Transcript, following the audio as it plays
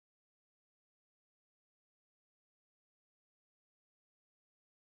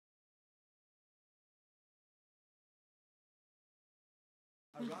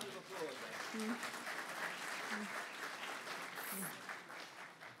A round of applause.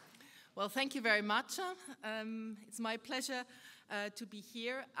 Well, thank you very much. It's my pleasure to be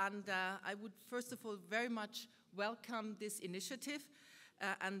here, and I would first of all very much welcome this initiative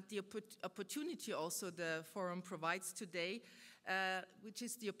and the opportunity also the forum provides today, which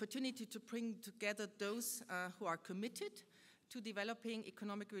is the opportunity to bring together those who are committed to developing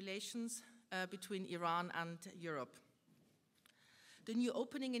economic relations between Iran and Europe. The new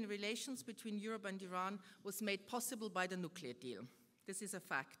opening in relations between Europe and Iran was made possible by the nuclear deal. This is a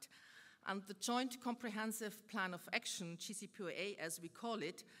fact. And the Joint Comprehensive Plan of Action, JCPOA as we call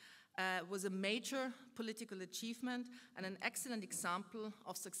it, was a major political achievement and an excellent example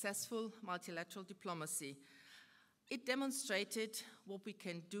of successful multilateral diplomacy. It demonstrated what we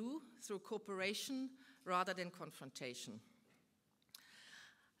can do through cooperation rather than confrontation.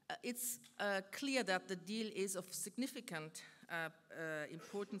 It's clear that the deal is of significant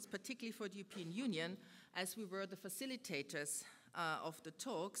importance, particularly for the European Union, as we were the facilitators of the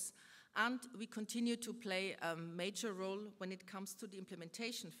talks, and we continue to play a major role when it comes to the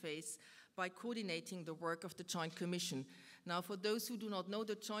implementation phase by coordinating the work of the Joint Commission. Now, for those who do not know,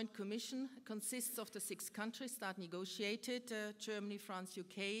 the Joint Commission consists of the 6 countries that negotiated, Germany, France,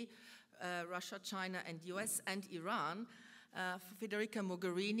 UK, Russia, China, and US, and Iran. Federica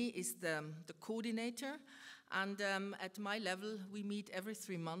Mogherini is the coordinator, and at my level, we meet every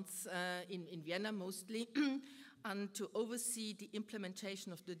 3 months in Vienna mostly, and to oversee the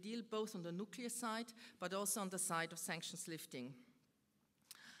implementation of the deal, both on the nuclear side, but also on the side of sanctions lifting.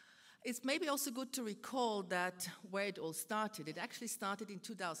 It's maybe also good to recall that where it all started. It actually started in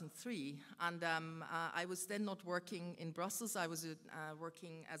 2003, and I was then not working in Brussels. I was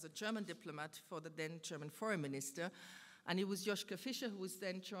working as a German diplomat for the then German foreign minister. And it was Joschka Fischer, who was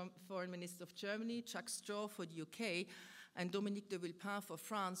then Foreign Minister of Germany, Jacques Straw for the UK, and Dominique de Villepin for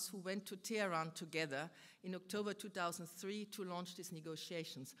France, who went to Tehran together in October 2003 to launch these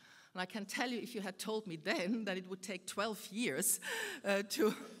negotiations. And I can tell you, if you had told me then that it would take 12 years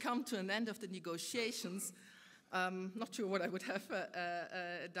to come to an end of the negotiations, not sure what I would have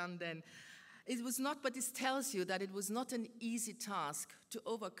done then. It was not, but this tells you that it was not an easy task to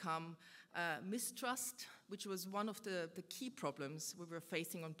overcome mistrust, which was one of the key problems we were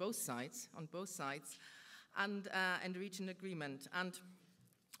facing on both sides, and reach an agreement. And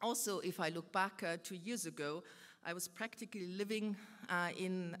also, if I look back 2 years ago, I was practically living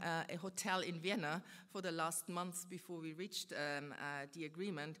in a hotel in Vienna for the last month before we reached the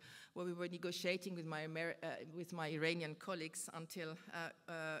agreement, where we were negotiating with my Iranian colleagues until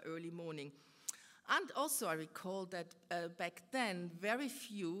early morning. And also I recall that back then, very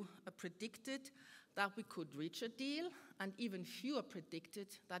few predicted that we could reach a deal, and even fewer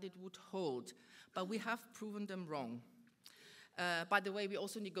predicted that it would hold. But we have proven them wrong. By the way, we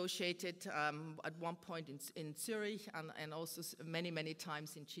also negotiated at one point in Zurich and also many, many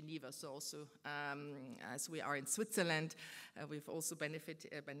times in Geneva. So also, as we are in Switzerland, we've also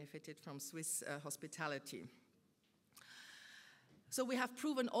benefited from Swiss hospitality. So we have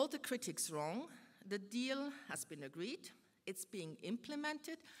proven all the critics wrong. The deal has been agreed, it's being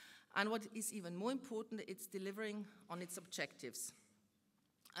implemented, and what is even more important, it's delivering on its objectives.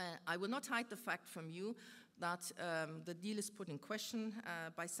 I will not hide the fact from you that the deal is put in question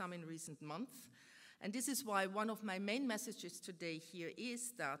by some in recent months, and this is why one of my main messages today here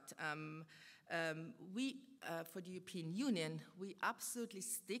is that we, for the European Union, we absolutely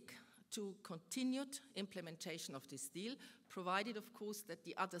stick to continued implementation of this deal, provided, of course, that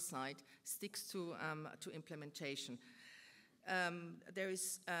the other side sticks to implementation. There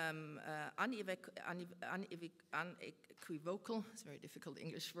is unequivocal, it's a very difficult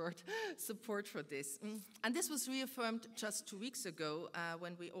English word, support for this. And this was reaffirmed just 2 weeks ago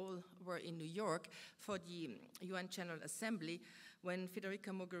when we all were in New York for the UN General Assembly, when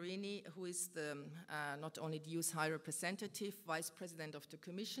Federica Mogherini, who is not only the EU's High Representative, Vice President of the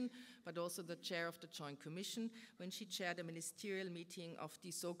Commission, but also the Chair of the Joint Commission, when she chaired a ministerial meeting of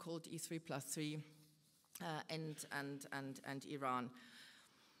the so-called E3+3 and Iran.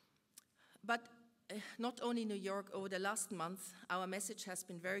 But not only in New York, over the last month, our message has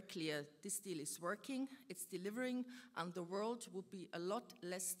been very clear. This deal is working, it's delivering, and the world would be a lot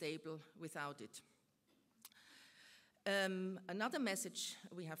less stable without it. Another message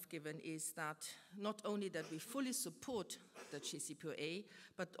we have given is that not only that we fully support the JCPOA,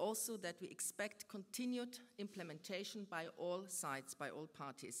 but also that we expect continued implementation by all sides, by all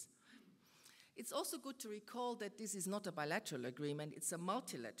parties. It's also good to recall that this is not a bilateral agreement, it's a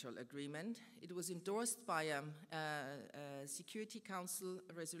multilateral agreement. It was endorsed by a Security Council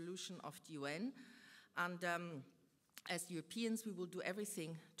resolution of the UN, and as Europeans, we will do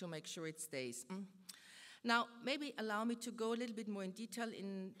everything to make sure it stays. Now, maybe allow me to go a little bit more in detail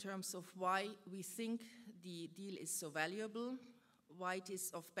in terms of why we think the deal is so valuable, why it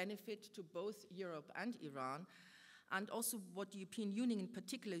is of benefit to both Europe and Iran, and also what the European Union in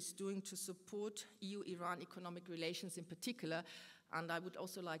particular is doing to support EU-Iran economic relations in particular. And I would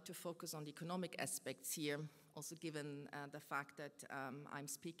also like to focus on the economic aspects here, also given the fact that I'm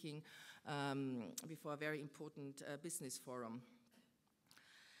speaking before a very important business forum.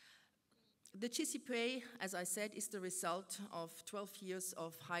 The JCPOA, as I said, is the result of 12 years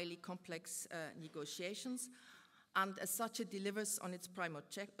of highly complex negotiations, and as such it delivers on its prime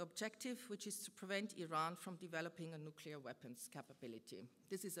objective, which is to prevent Iran from developing a nuclear weapons capability.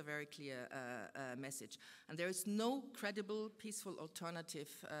 This is a very clear message, and there is no credible, peaceful alternative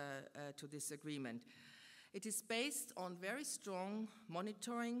to this agreement. It is based on very strong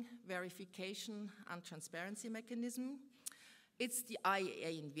monitoring, verification, and transparency mechanism. It's the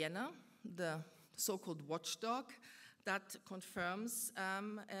IAEA in Vienna, the so-called watchdog, that confirms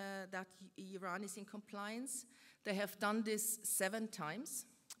that Iran is in compliance. They have done this 7 times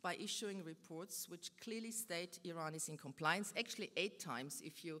by issuing reports which clearly state Iran is in compliance, actually 8 times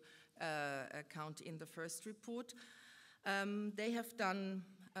if you count in the first report. They have done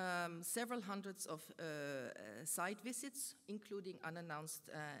several hundreds of site visits, including unannounced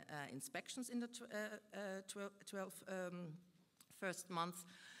inspections in the 12 first months.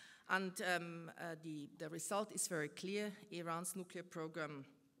 And the result is very clear. Iran's nuclear program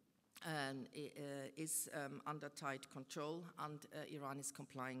is under tight control, and Iran is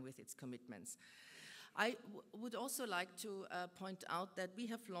complying with its commitments. I would also like to point out that we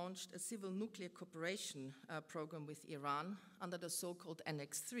have launched a civil nuclear cooperation program with Iran under the so-called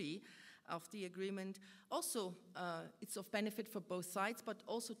Annex 3 of the agreement. Also, it's of benefit for both sides, but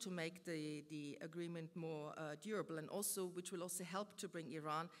also to make the agreement more durable, and also which will also help to bring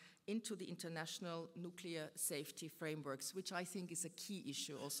Iran into the international nuclear safety frameworks, which I think is a key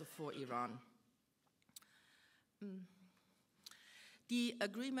issue also for Iran. The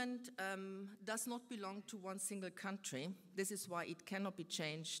agreement does not belong to one single country. This is why it cannot be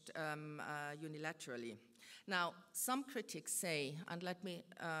changed unilaterally. Now, some critics say, and let me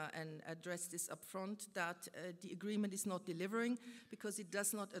address this up front, that the agreement is not delivering because it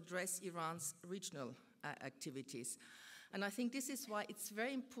does not address Iran's regional activities. And I think this is why it's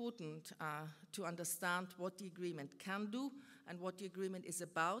very important to understand what the agreement can do and what the agreement is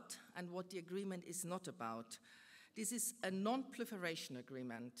about and what the agreement is not about. This is a non-proliferation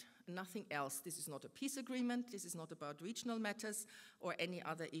agreement, nothing else. This is not a peace agreement. This is not about regional matters or any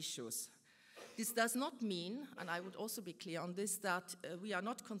other issues. This does not mean, and I would also be clear on this, that we are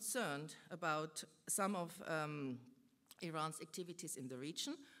not concerned about some of Iran's activities in the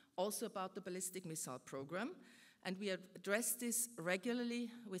region, also about the ballistic missile program. And we address this regularly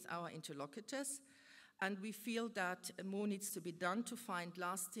with our interlocutors, and we feel that more needs to be done to find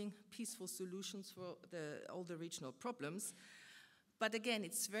lasting, peaceful solutions for all the regional problems. But again,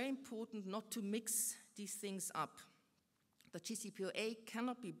 it's very important not to mix these things up. The JCPOA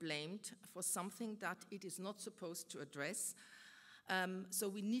cannot be blamed for something that it is not supposed to address. So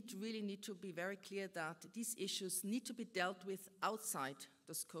we really need to be very clear that these issues need to be dealt with outside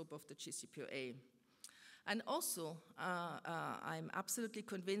the scope of the JCPOA. And also, I'm absolutely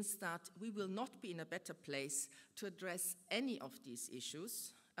convinced that we will not be in a better place to address any of these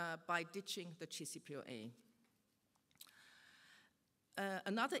issues by ditching the JCPOA.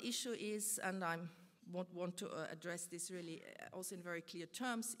 Another issue is, and I want to address this really also in very clear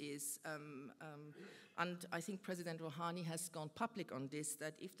terms, is, and I think President Rouhani has gone public on this,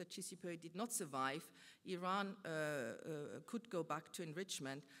 that if the JCPOA did not survive, Iran could go back to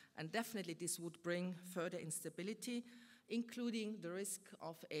enrichment, and definitely this would bring further instability, including the risk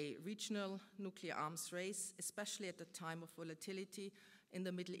of a regional nuclear arms race, especially at the time of volatility in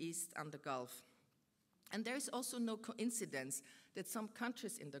the Middle East and the Gulf. And there is also no coincidence that some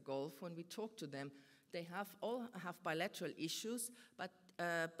countries in the Gulf, when we talk to them, they all have bilateral issues, but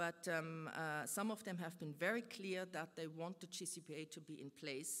some of them have been very clear that they want the JCPOA to be in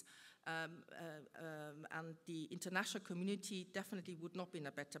place. And the international community definitely would not be in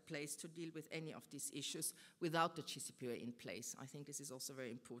a better place to deal with any of these issues without the JCPOA in place. I think this is also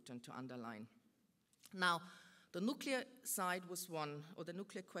very important to underline. Now, the nuclear side was one, or the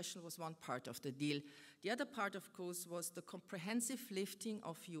nuclear question was one part of the deal. The other part, of course, was the comprehensive lifting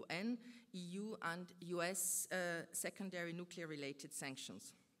of UN, EU, and US secondary nuclear-related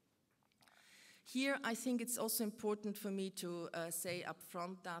sanctions. Here, I think it's also important for me to say up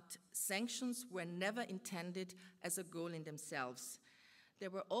front that sanctions were never intended as a goal in themselves. They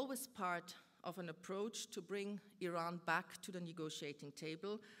were always part of an approach to bring Iran back to the negotiating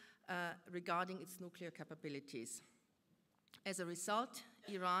table regarding its nuclear capabilities. As a result,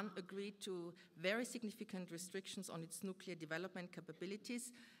 Iran agreed to very significant restrictions on its nuclear development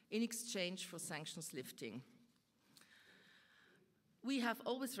capabilities in exchange for sanctions lifting. We have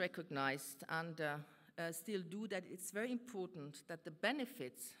always recognized and still do that it's very important that the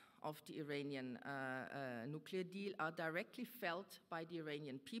benefits of the Iranian nuclear deal are directly felt by the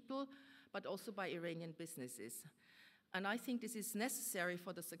Iranian people, but also by Iranian businesses. And I think this is necessary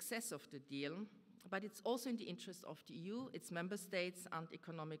for the success of the deal, but it's also in the interest of the EU, its member states, and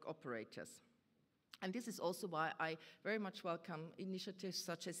economic operators. And this is also why I very much welcome initiatives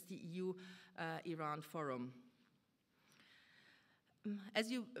such as the EU-Iran Forum. As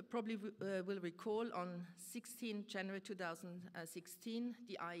you probably will recall, on 16 January 2016,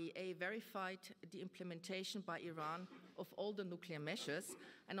 the IAEA verified the implementation by Iran of all the nuclear measures,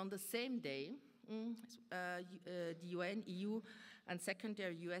 and on the same day, the UN, EU, and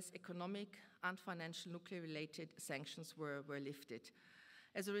secondary US economic and financial nuclear-related sanctions were lifted.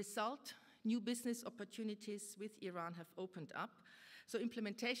 As a result, new business opportunities with Iran have opened up. So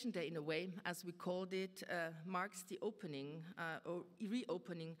implementation day, in a way, as we called it, marks the opening or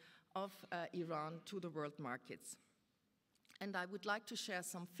reopening of Iran to the world markets. And I would like to share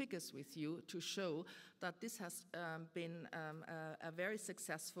some figures with you to show that this has been a very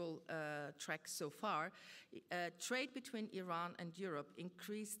successful track so far. Trade between Iran and Europe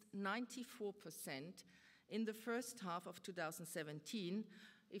increased 94% in the first half of 2017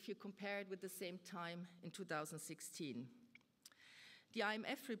 if you compare it with the same time in 2016. The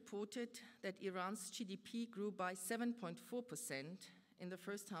IMF reported that Iran's GDP grew by 7.4% in the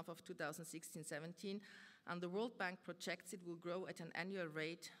first half of 2016-17, and the World Bank projects it will grow at an annual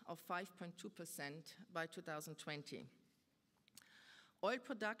rate of 5.2% by 2020. Oil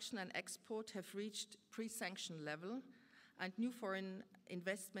production and export have reached pre-sanction level, and new foreign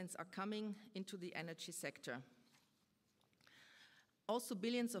investments are coming into the energy sector. Also,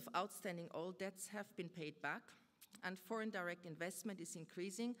 billions of outstanding oil debts have been paid back, and foreign direct investment is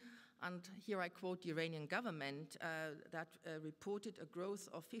increasing. And here I quote the Iranian government that reported a growth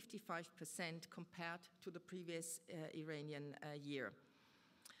of 55% compared to the previous Iranian year.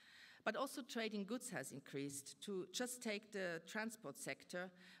 But also trade in goods has increased. To just take the transport sector,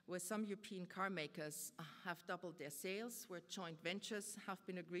 where some European car makers have doubled their sales, where joint ventures have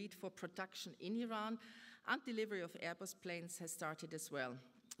been agreed for production in Iran, and delivery of Airbus planes has started as well.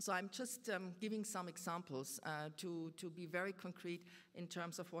 So I'm just giving some examples to be very concrete in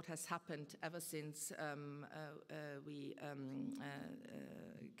terms of what has happened ever since we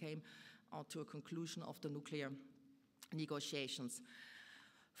came to a conclusion of the nuclear negotiations.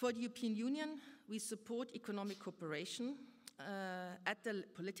 For the European Union, we support economic cooperation at the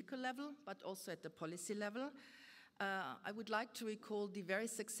political level, but also at the policy level. I would like to recall the very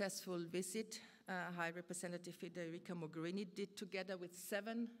successful visit High Representative Federica Mogherini did together with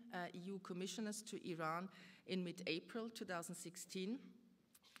 7 EU commissioners to Iran in mid-April 2016.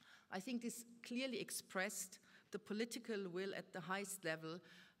 I think this clearly expressed the political will at the highest level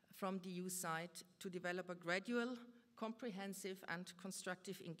from the EU side to develop a gradual, comprehensive and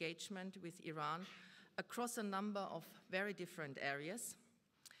constructive engagement with Iran across a number of very different areas.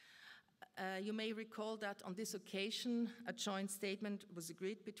 You may recall that on this occasion, a joint statement was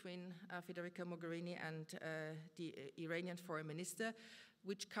agreed between Federica Mogherini and the Iranian foreign minister,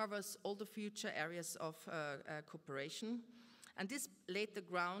 which covers all the future areas of cooperation. And this laid the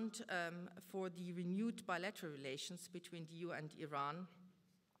ground for the renewed bilateral relations between the EU and Iran.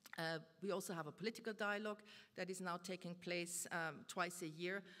 We also have a political dialogue that is now taking place twice a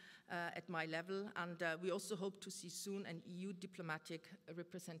year at my level, and we also hope to see soon an EU diplomatic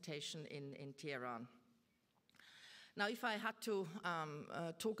representation in Tehran. Now, if I had to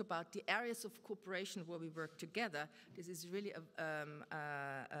talk about the areas of cooperation where we work together, this is really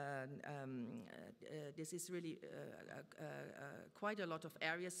quite a lot of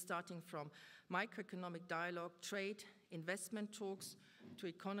areas, starting from microeconomic dialogue, trade, investment talks, to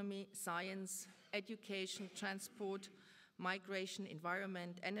economy, science, education, transport, migration,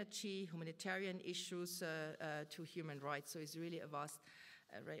 environment, energy, humanitarian issues, to human rights. So it's really a vast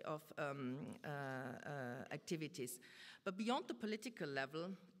array of activities. But beyond the political level,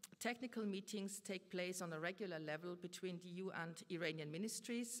 technical meetings take place on a regular level between the EU and Iranian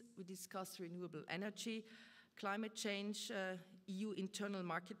ministries. We discuss renewable energy, climate change, EU internal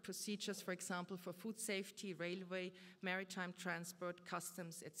market procedures, for example, for food safety, railway, maritime transport,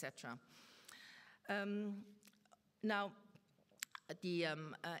 customs, etc. Now, the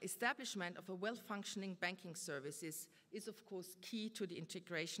establishment of a well-functioning banking services is, of course, key to the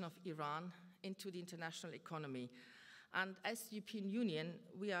integration of Iran into the international economy. And as the European Union,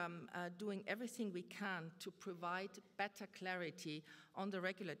 we are doing everything we can to provide better clarity on the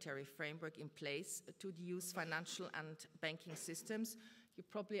regulatory framework in place to the EU's financial and banking systems. You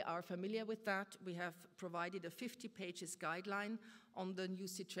probably are familiar with that. We have provided a 50-page guideline on the new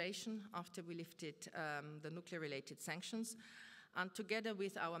situation after we lifted the nuclear-related sanctions. And together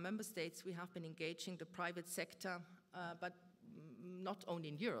with our member states, we have been engaging the private sector, but not only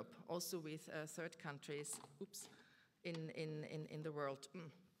in Europe, also with third countries in the world.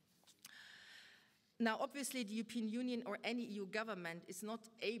 Now, obviously, the European Union or any EU government is not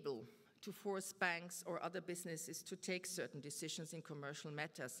able to force banks or other businesses to take certain decisions in commercial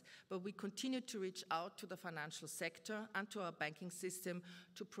matters, but we continue to reach out to the financial sector and to our banking system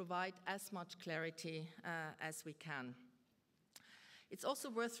to provide as much clarity as we can. It's also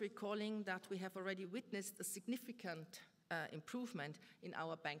worth recalling that we have already witnessed a significant improvement in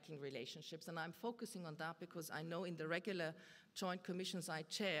our banking relationships, and I'm focusing on that because I know in the regular joint commissions I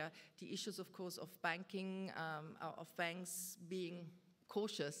chair, the issues, of course, of banking, of banks being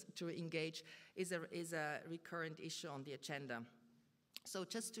cautious to engage is a recurrent issue on the agenda. So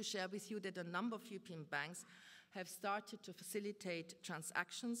just to share with you that a number of European banks have started to facilitate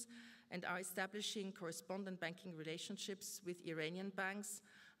transactions and are establishing correspondent banking relationships with Iranian banks,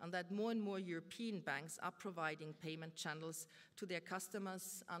 and that more and more European banks are providing payment channels to their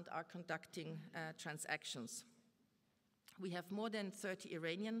customers and are conducting transactions. We have more than 30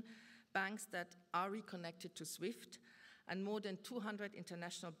 Iranian banks that are reconnected to SWIFT, and more than 200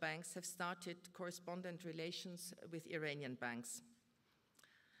 international banks have started correspondent relations with Iranian banks.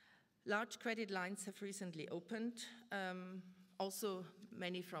 Large credit lines have recently opened, also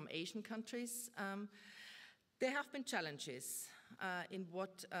many from Asian countries. There have been challenges in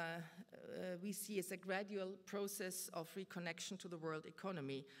what we see as a gradual process of reconnection to the world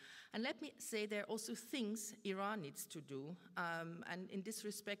economy. And let me say there are also things Iran needs to do, and in this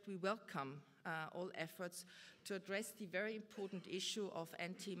respect we welcome all efforts to address the very important issue of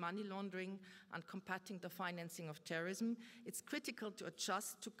anti-money laundering and combating the financing of terrorism. It's critical to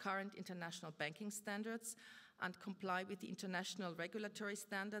adjust to current international banking standards and comply with the international regulatory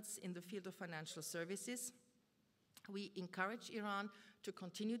standards in the field of financial services. We encourage Iran to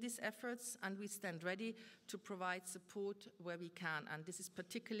continue these efforts, and we stand ready to provide support where we can. And this is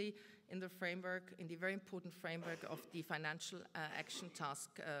particularly in the framework, in the very important framework of the Financial Action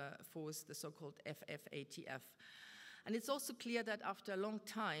Task Force, the so-called FFATF. And it's also clear that after a long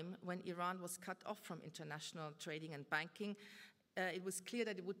time, when Iran was cut off from international trading and banking, it was clear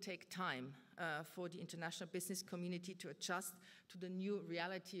that it would take time for the international business community to adjust to the new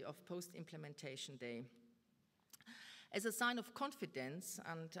reality of post-implementation day. As a sign of confidence,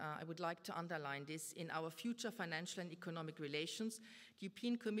 and I would like to underline this, in our future financial and economic relations, the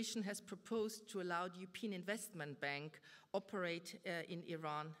European Commission has proposed to allow the European Investment Bank operate in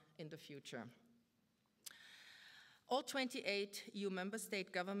Iran in the future. All 28 EU member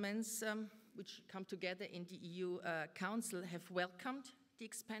state governments, which come together in the EU Council, have welcomed the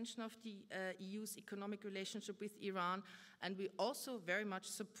expansion of the EU's economic relationship with Iran, and we also very much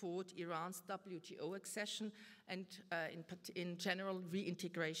support Iran's WTO accession and in general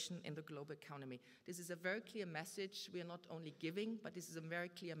reintegration in the global economy. This is a very clear message we are not only giving, but this is a very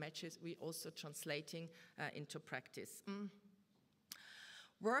clear message we're also translating into practice.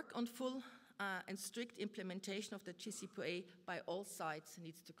 Work on full and strict implementation of the JCPOA by all sides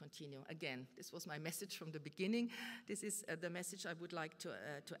needs to continue. Again, this was my message from the beginning. This is the message I would like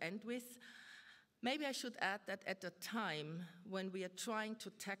to end with. Maybe I should add that at a time when we are trying to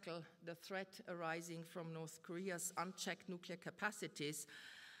tackle the threat arising from North Korea's unchecked nuclear capacities,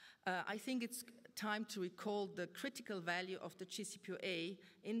 I think it's time to recall the critical value of the JCPOA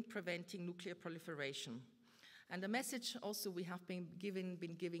in preventing nuclear proliferation. And the message also we have been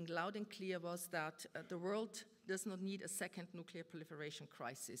giving loud and clear was that the world does not need a second nuclear proliferation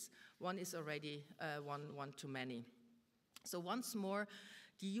crisis. One is already one too many. So once more,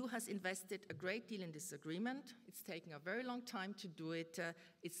 the EU has invested a great deal in this agreement. It's taken a very long time to do it.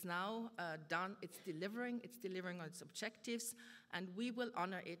 It's now done. It's delivering on its objectives, and we will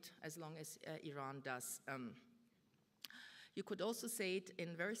honor it as long as Iran does. You could also say it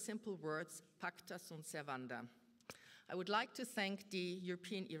in very simple words, pacta sunt servanda. I would like to thank the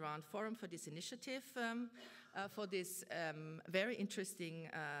European Iran Forum for this initiative, for this very interesting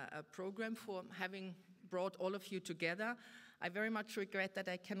program, for having brought all of you together. I very much regret that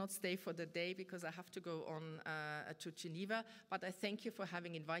I cannot stay for the day because I have to go on to Geneva, but I thank you for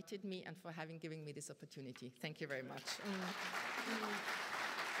having invited me and for having given me this opportunity. Thank you very much.